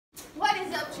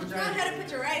Go ahead and put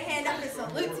your right hand up and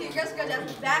salute to your girls. Girl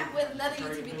just back with another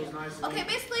YouTube video. Okay,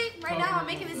 basically, right now I'm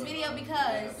making this video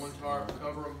because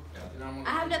I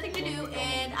have nothing to do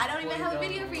and I don't even have a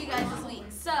video for you guys this week.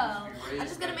 So I'm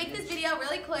just gonna make this video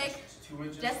really quick,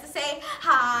 just to say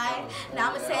hi.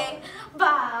 Now I'm gonna say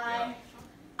bye.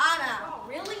 Anna,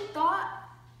 really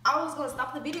thought I was gonna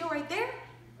stop the video right there?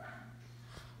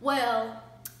 Well,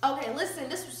 okay, listen,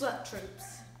 this was up,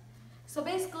 troops. So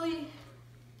basically,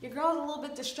 your girl's a little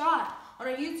bit distraught on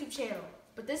her YouTube channel,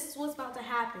 but this is what's about to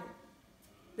happen.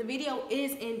 The video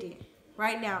is ending.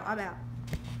 Right now, I'm out.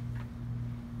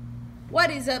 What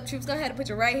is up, troops? Go ahead and put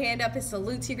your right hand up and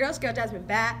salute to your girl. Girl Jasmine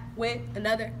back with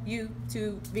another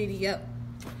YouTube video.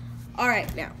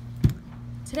 Alright, now,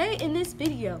 today in this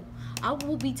video, I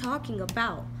will be talking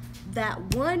about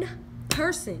that one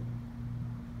person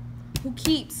who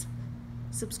keeps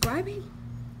subscribing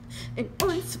and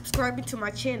unsubscribing to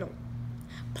my channel.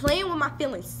 Playing with my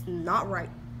feelings, not right,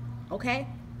 okay?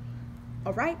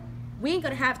 Alright? We ain't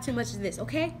gonna have too much of this,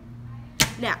 okay?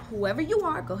 Now, whoever you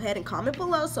are, go ahead and comment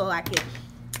below so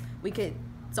we could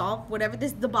solve whatever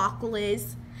this debacle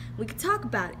is. We could talk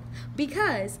about it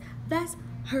because that's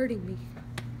hurting me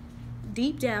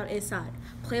deep down inside.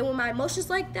 Playing with my emotions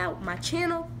like that, with my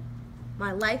channel,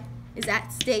 my life is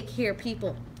at stake here,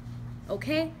 people.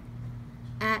 Okay?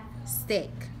 At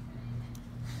stake.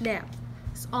 Now,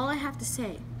 that's all I have to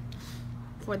say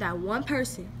for that one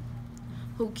person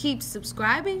who keeps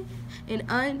subscribing and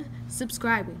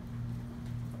unsubscribing.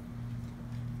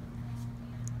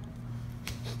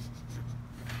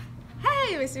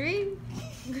 Hey, Miss Reed.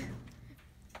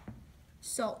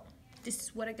 So, this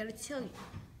is what I gotta tell you.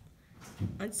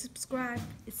 Unsubscribe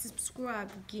and subscribe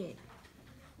again.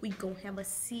 We gonna have a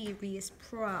serious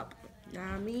problem. Know what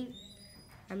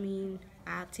I mean?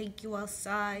 I'll take you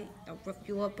outside, I'll rough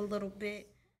you up a little bit.